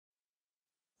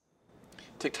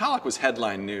Tiktaalik was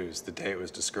headline news the day it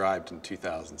was described in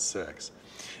 2006.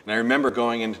 And I remember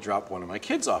going in to drop one of my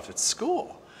kids off at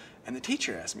school. And the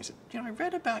teacher asked me, he said, you know, I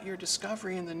read about your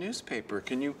discovery in the newspaper.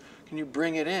 Can you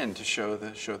bring it in to show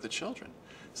the children?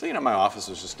 So, you know, my office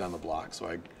was just down the block,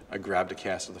 so I grabbed a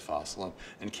cast of the fossil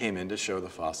and came in to show the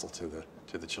fossil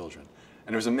to the children.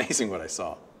 And it was amazing what I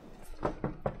saw.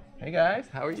 Hey guys,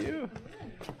 how are you?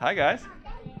 Hi guys.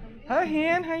 Hi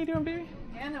Han, how you doing, baby?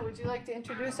 Anna, would you like to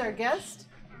introduce our guest?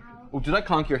 Oh, did I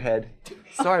conk your head?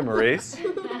 Sorry, Maurice.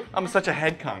 I'm such a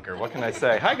head conker. What can I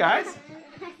say? Hi guys.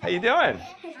 How you doing?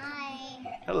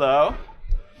 Hi. Hello.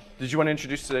 Did you want to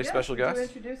introduce today's special guest? Would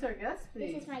you introduce our guest,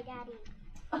 please? This is my daddy.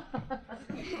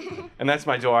 And that's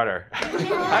my daughter.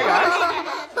 Hi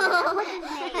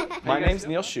guys. My name's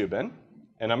Neil Shubin,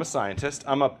 and I'm a scientist.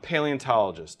 I'm a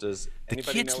paleontologist. Does The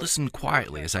kids listened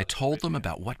quietly as I told them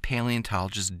about what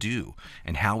paleontologists do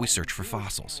and how we search for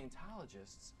fossils.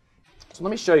 So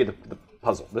let me show you the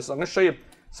puzzle. I'm going to show you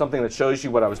something that shows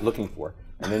you what I was looking for,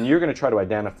 and then you're going to try to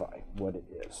identify what it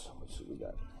is. Let's see what we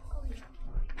got.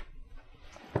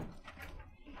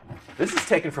 This is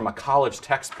taken from a college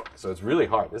textbook, so it's really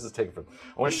hard. This is taken from.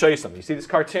 I want to show you something. You see this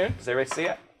cartoon? Does everybody see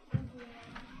it?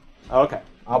 Okay,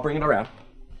 I'll bring it around.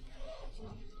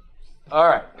 All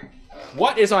right.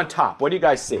 What is on top? What do you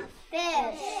guys see?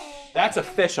 Fish. That's a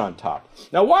fish on top.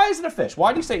 Now, why is it a fish?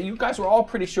 Why do you say? You guys were all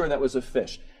pretty sure that was a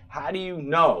fish. How do you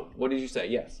know? What did you say?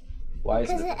 Yes. Why is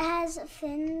it? Because it has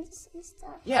fins and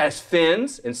stuff. Yeah, it has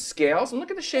fins and scales, and look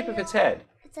at the shape of its head.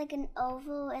 It's like an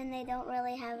oval, and they don't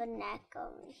really have a neck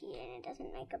over here, and it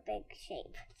doesn't make a big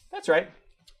shape. That's right.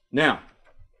 Now,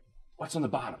 what's on the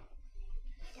bottom?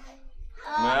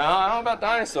 No, I don't know about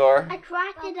dinosaur. A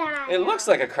crocodile. It looks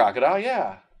like a crocodile,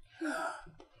 yeah.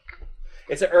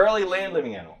 It's an early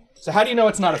land-living animal. So how do you know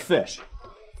it's not a fish?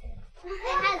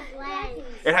 It has legs.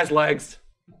 It has legs.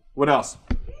 What else?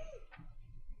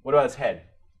 What about its head?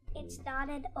 It's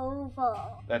dotted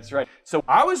oval. That's right. So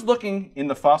I was looking in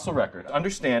the fossil record to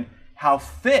understand how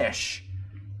fish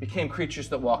became creatures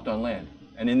that walked on land.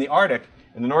 And in the Arctic,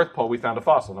 in the North Pole, we found a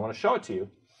fossil. And I want to show it to you.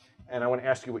 And I want to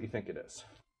ask you what you think it is.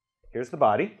 Here's the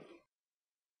body.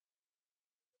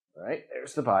 All right,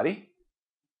 there's the body.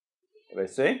 What do I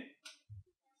see?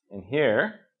 And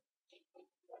here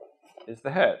is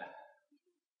the head.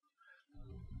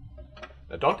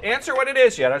 Now don't answer what it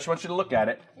is yet. I just want you to look at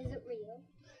it. Is it real?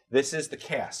 This is the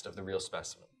cast of the real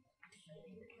specimen.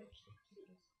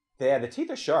 Yeah, the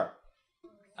teeth are sharp.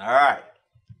 All right.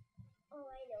 Oh,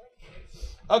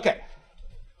 I know it. Okay.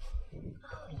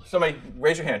 Somebody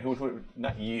raise your hand. Who?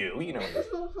 Not you. You know what it is.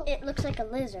 It looks like a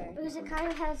lizard. Because it kind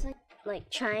of has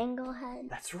like triangle head.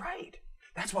 That's right.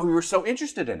 That's why we were so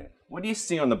interested in it. What do you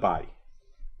see on the body?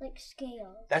 Like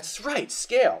scales. That's right,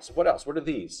 scales. What else? What are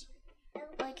these?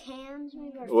 Like hands,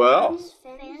 maybe. Or Well.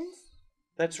 fins.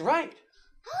 That's right.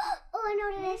 Oh, I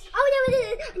know what it is. Oh, I know what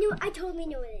it is. I totally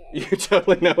know what it is. You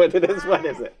totally know what it is. What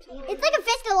is it? It's like a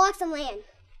fish that walks on land.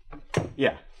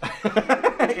 Yeah.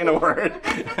 In a word.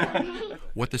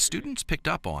 What the students picked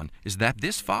up on is that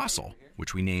this fossil,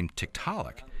 which we named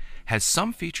Tiktaalik, has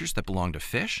some features that belong to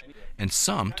fish and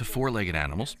some to four-legged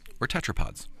animals or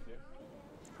tetrapods.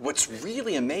 What's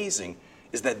really amazing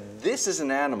is that this is an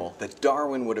animal that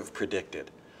Darwin would have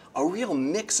predicted. A real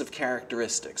mix of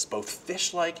characteristics, both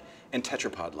fish-like and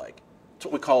tetrapod-like. It's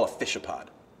what we call a fishapod.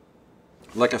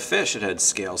 Like a fish, it had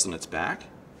scales on its back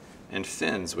and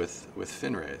fins with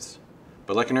fin rays.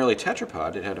 But like an early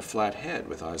tetrapod, it had a flat head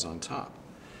with eyes on top.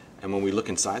 And when we look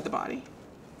inside the body,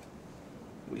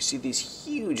 we see these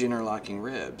huge interlocking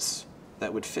ribs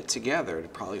that would fit together to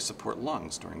probably support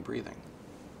lungs during breathing.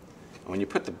 And when you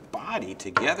put the body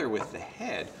together with the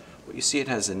head, what you see, it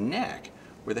has a neck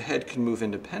where the head can move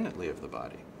independently of the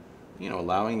body, you know,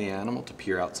 allowing the animal to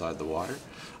peer outside the water,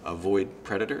 avoid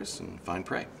predators, and find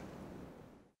prey.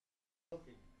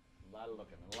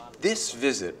 This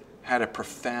visit had a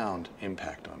profound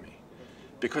impact on me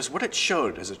because what it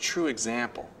showed as a true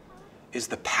example is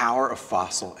the power of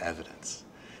fossil evidence.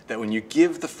 That when you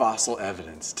give the fossil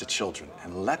evidence to children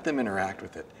and let them interact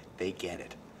with it, they get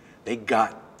it. They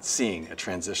got seeing a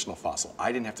transitional fossil.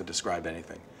 I didn't have to describe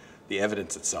anything. The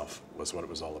evidence itself was what it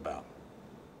was all about.